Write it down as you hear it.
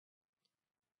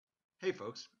Hey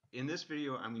folks, in this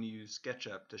video I'm going to use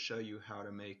Sketchup to show you how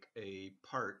to make a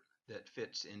part that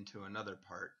fits into another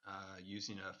part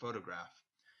using a photograph.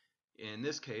 In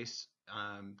this case,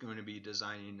 I'm going to be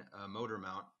designing a motor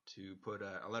mount to put an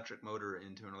electric motor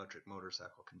into an electric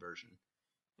motorcycle conversion.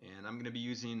 And I'm going to be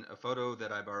using a photo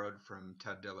that I borrowed from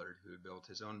Ted Dillard, who built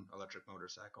his own electric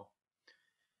motorcycle.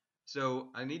 So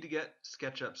I need to get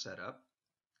Sketchup set up.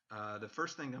 The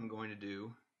first thing I'm going to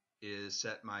do is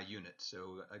set my unit.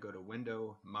 So I go to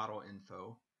Window, Model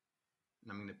Info,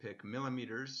 and I'm going to pick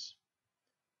millimeters,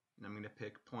 and I'm going to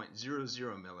pick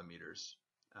 0.00 millimeters.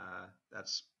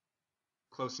 That's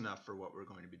close enough for what we're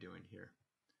going to be doing here.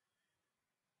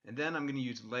 And then I'm going to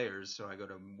use layers, so I go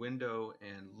to Window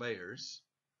and Layers,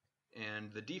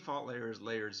 and the default layer is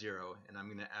layer 0, and I'm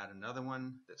going to add another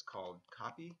one that's called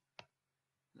Copy,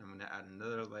 and I'm going to add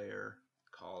another layer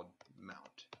called Mount.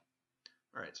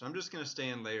 Alright, so I'm just going to stay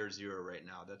in layer 0 right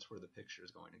now. That's where the picture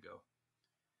is going to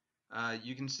go.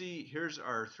 You can see here's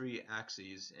our three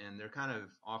axes, and they're kind of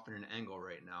off in an angle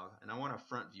right now, and I want a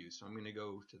front view, so I'm going to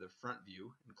go to the front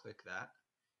view and click that,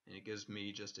 and it gives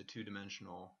me just a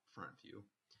two-dimensional front view.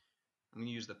 I'm going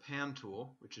to use the pan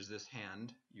tool, which is this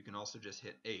hand. You can also just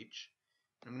hit H.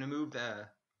 I'm going to move the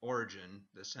origin,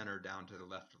 the center, down to the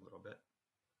left a little bit.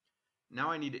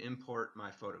 Now I need to import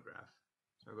my photograph.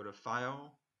 So I go to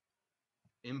File,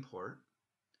 Import,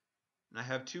 and I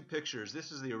have two pictures.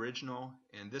 This is the original,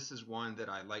 and this is one that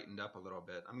I lightened up a little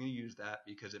bit. I'm going to use that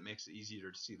because it makes it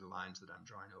easier to see the lines that I'm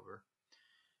drawing over.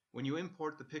 When you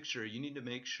import the picture, you need to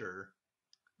make sure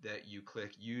that you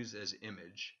click Use as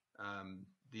Image.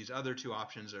 These other two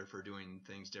options are for doing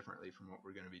things differently from what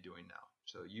we're going to be doing now.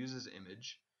 So Use as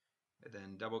Image, and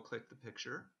then double click the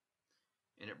picture,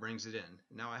 and it brings it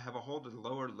in. Now I have a hold of the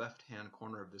lower left hand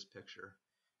corner of this picture.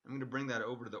 I'm going to bring that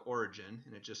over to the origin,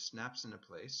 and it just snaps into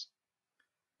place.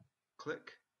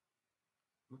 Click,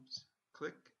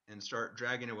 click, and start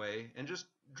dragging away, and just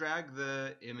drag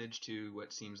the image to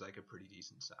what seems like a pretty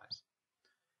decent size.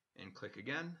 And click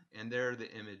again, and there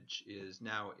the image is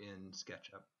now in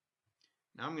SketchUp.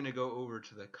 Now I'm going to go over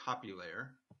to the copy layer,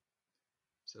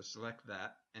 so select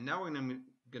that, and now what I'm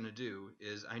going to do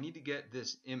is I need to get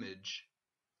this image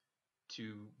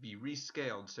to be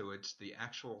rescaled so it's the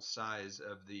actual size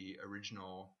of the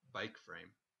original bike frame.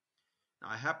 Now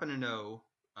I happen to know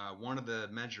one of the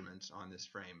measurements on this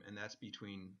frame, and that's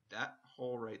between that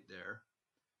hole right there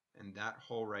and that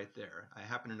hole right there. I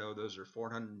happen to know those are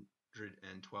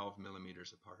 412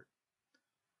 millimeters apart.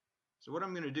 So what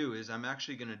I'm going to do is I'm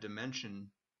actually going to dimension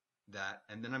that,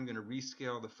 and then I'm going to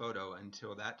rescale the photo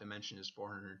until that dimension is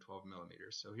 412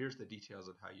 millimeters. So here's the details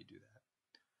of how you do that.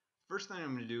 First thing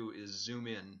I'm going to do is zoom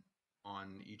in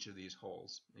on each of these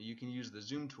holes. Now you can use the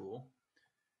zoom tool.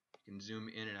 You can zoom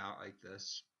in and out like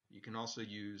this. You can also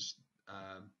use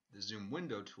the zoom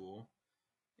window tool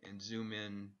and zoom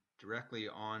in directly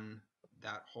on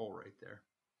that hole right there.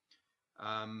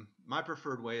 My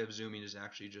preferred way of zooming is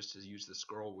actually just to use the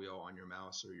scroll wheel on your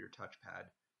mouse or your touchpad,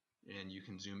 and you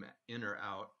can zoom in or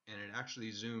out, and it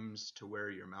actually zooms to where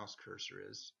your mouse cursor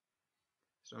is.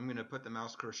 So I'm going to put the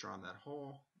mouse cursor on that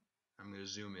hole. I'm going to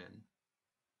zoom in.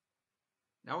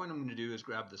 Now what I'm going to do is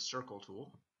grab the circle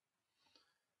tool.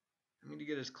 I'm going to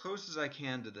get as close as I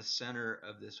can to the center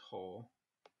of this hole.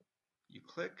 You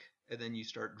click, and then you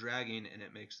start dragging, and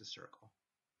it makes the circle.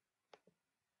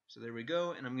 So there we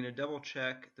go, and I'm going to double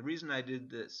check. The reason I did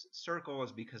this circle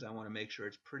is because I want to make sure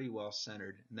it's pretty well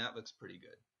centered, and that looks pretty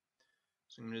good.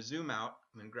 So I'm going to zoom out.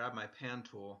 I'm going to grab my pan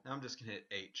tool. Now I'm just going to hit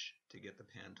H to get the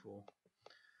pan tool.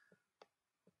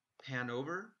 Pan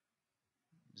over,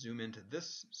 zoom into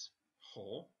this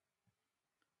hole,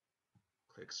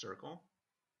 click circle,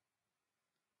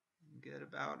 get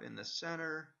about in the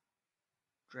center,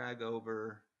 drag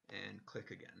over, and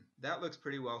click again. That looks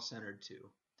pretty well centered too.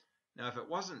 Now if it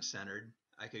wasn't centered,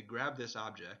 I could grab this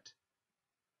object,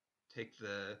 take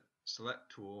the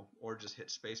select tool, or just hit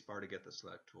spacebar to get the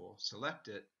select tool, select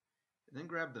it, and then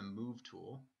grab the move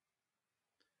tool,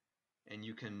 and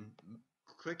you can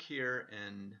click here,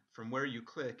 and from where you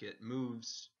click it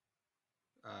moves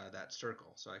that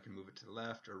circle. So I can move it to the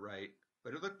left or right,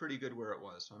 but it looked pretty good where it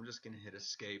was, so I'm just going to hit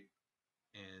escape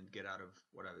and get out of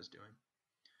what I was doing.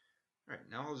 Alright,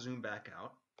 now I'll zoom back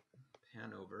out,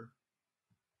 pan over.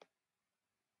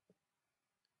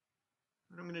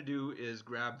 What I'm going to do is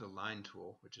grab the line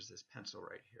tool, which is this pencil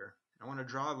right here. I want to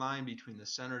draw a line between the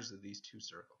centers of these two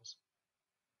circles.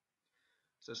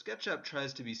 So SketchUp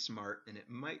tries to be smart, and it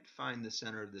might find the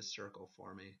center of this circle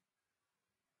for me,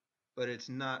 but it's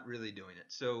not really doing it.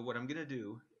 So what I'm going to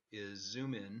do is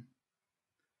zoom in,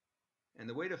 And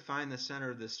the way to find the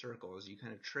center of this circle is you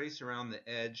kind of trace around the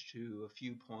edge to a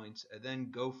few points and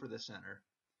then go for the center.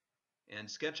 And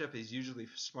SketchUp is usually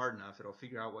smart enough, it'll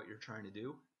figure out what you're trying to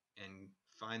do and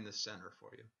find the center for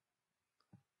you.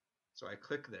 So I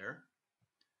click there.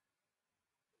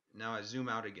 Now I zoom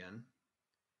out again.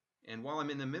 And while I'm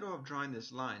in the middle of drawing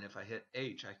this line, if I hit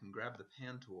H, I can grab the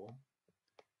pan tool,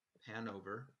 pan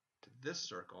over to this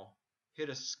circle, hit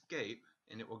escape,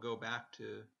 and it will go back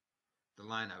to the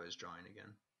line I was drawing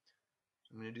again.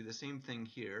 So I'm going to do the same thing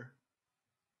here,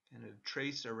 kind of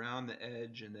trace around the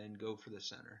edge and then go for the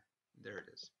center. There it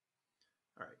is.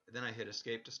 Alright, then I hit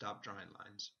escape to stop drawing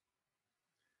lines.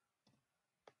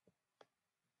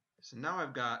 So now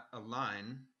I've got a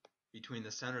line between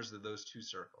the centers of those two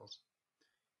circles.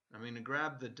 I'm going to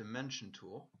grab the dimension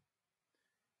tool.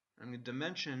 I'm going to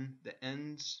dimension the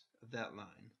ends of that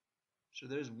line. So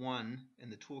there's 1,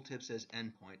 and the tooltip says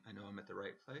endpoint. I know I'm at the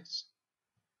right place.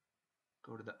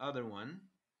 Go to the other one.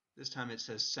 This time it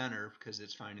says center because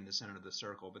it's finding the center of the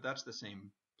circle, but that's the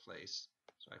same place.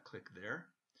 So I click there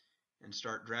and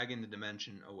start dragging the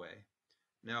dimension away.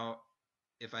 Now,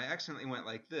 if I accidentally went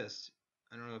like this,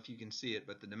 I don't know if you can see it,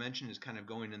 but the dimension is kind of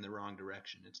going in the wrong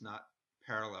direction. It's not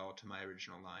parallel to my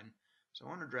original line. So I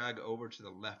want to drag over to the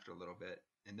left a little bit,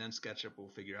 and then SketchUp will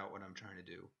figure out what I'm trying to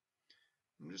do.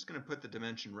 I'm just going to put the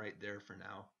dimension right there for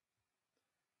now.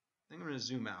 Then I'm going to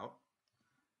zoom out,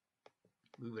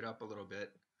 move it up a little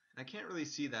bit. I can't really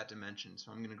see that dimension,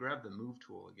 so I'm going to grab the move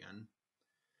tool again,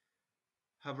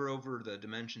 hover over the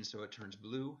dimension so it turns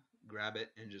blue, grab it,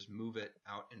 and just move it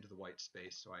out into the white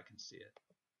space so I can see it.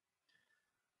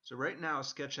 So right now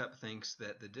SketchUp thinks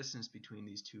that the distance between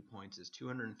these 2 points is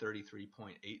 233.80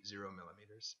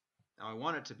 millimeters. Now I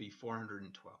want it to be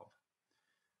 412.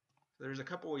 So there's a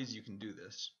couple ways you can do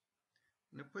this.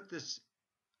 I'm going to put this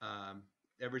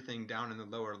everything down in the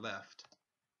lower left.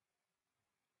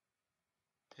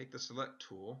 Take the select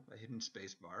tool, a hidden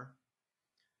space bar,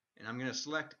 and I'm going to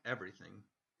select everything.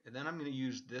 And then I'm going to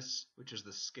use this, which is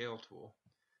the scale tool.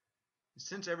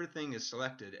 Since everything is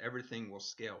selected, everything will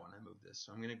scale when I move this.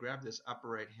 So I'm going to grab this upper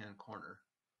right hand corner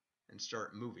and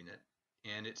start moving it.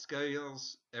 And it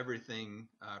scales everything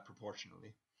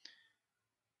proportionally.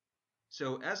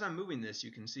 So as I'm moving this,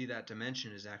 you can see that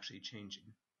dimension is actually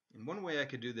changing. And one way I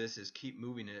could do this is keep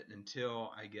moving it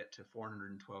until I get to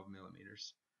 412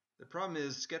 millimeters. The problem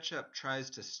is SketchUp tries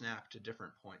to snap to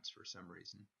different points for some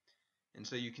reason. And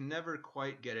so you can never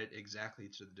quite get it exactly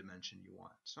to the dimension you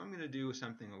want. So I'm going to do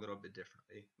something a little bit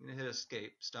differently. I'm going to hit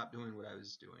escape, stop doing what I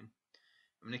was doing.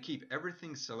 I'm going to keep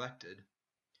everything selected,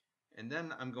 and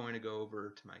then I'm going to go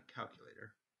over to my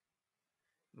calculator.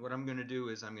 And what I'm going to do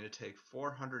is I'm going to take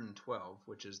 412,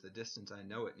 which is the distance I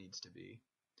know it needs to be,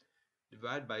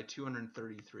 divide by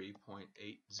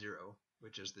 233.80,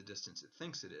 which is the distance it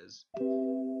thinks it is.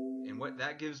 And what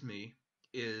that gives me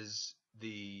is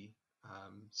the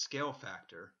scale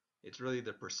factor. It's really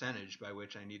the percentage by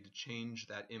which I need to change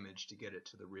that image to get it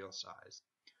to the real size.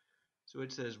 So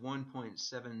it says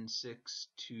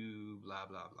 1.762 blah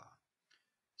blah blah.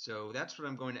 So that's what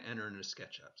I'm going to enter into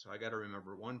SketchUp. So I got to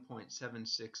remember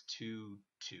 1.7622,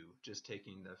 just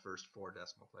taking the first 4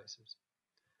 decimal places.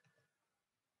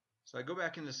 So I go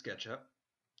back into SketchUp,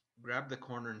 grab the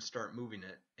corner and start moving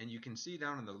it, and you can see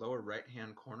down in the lower right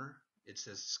hand corner it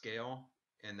says scale,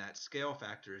 and that scale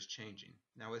factor is changing.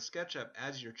 Now with SketchUp,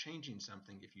 as you're changing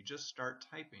something, if you just start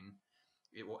typing,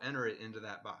 it will enter it into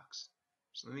that box.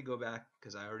 So let me go back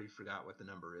because I already forgot what the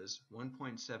number is.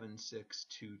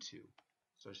 1.7622.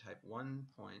 So I type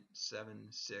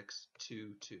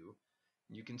 1.7622.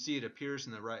 You can see it appears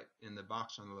in the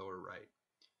box on the lower right.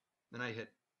 Then I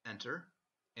hit enter,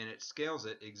 and it scales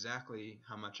it exactly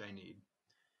how much I need.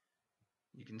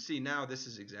 You can see now this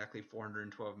is exactly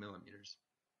 412 millimeters.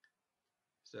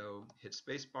 So hit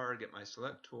spacebar, get my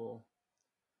select tool,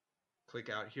 click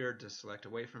out here to select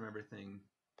away from everything,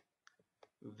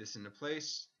 move this into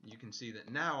place. You can see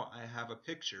that now I have a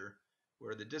picture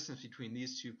where the distance between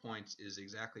these 2 points is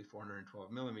exactly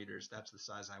 412 millimeters. That's the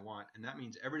size I want, and that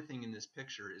means everything in this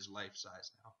picture is life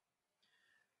size now.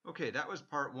 Okay, that was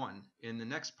part 1. In the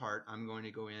next part, I'm going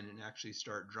to go in and actually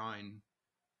start drawing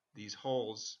these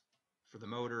holes for the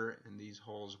motor and these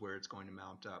holes where it's going to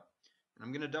mount up. And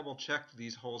I'm going to double check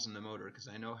these holes in the motor because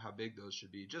I know how big those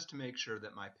should be, just to make sure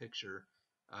that my picture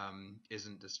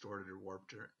isn't distorted or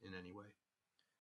warped in any way.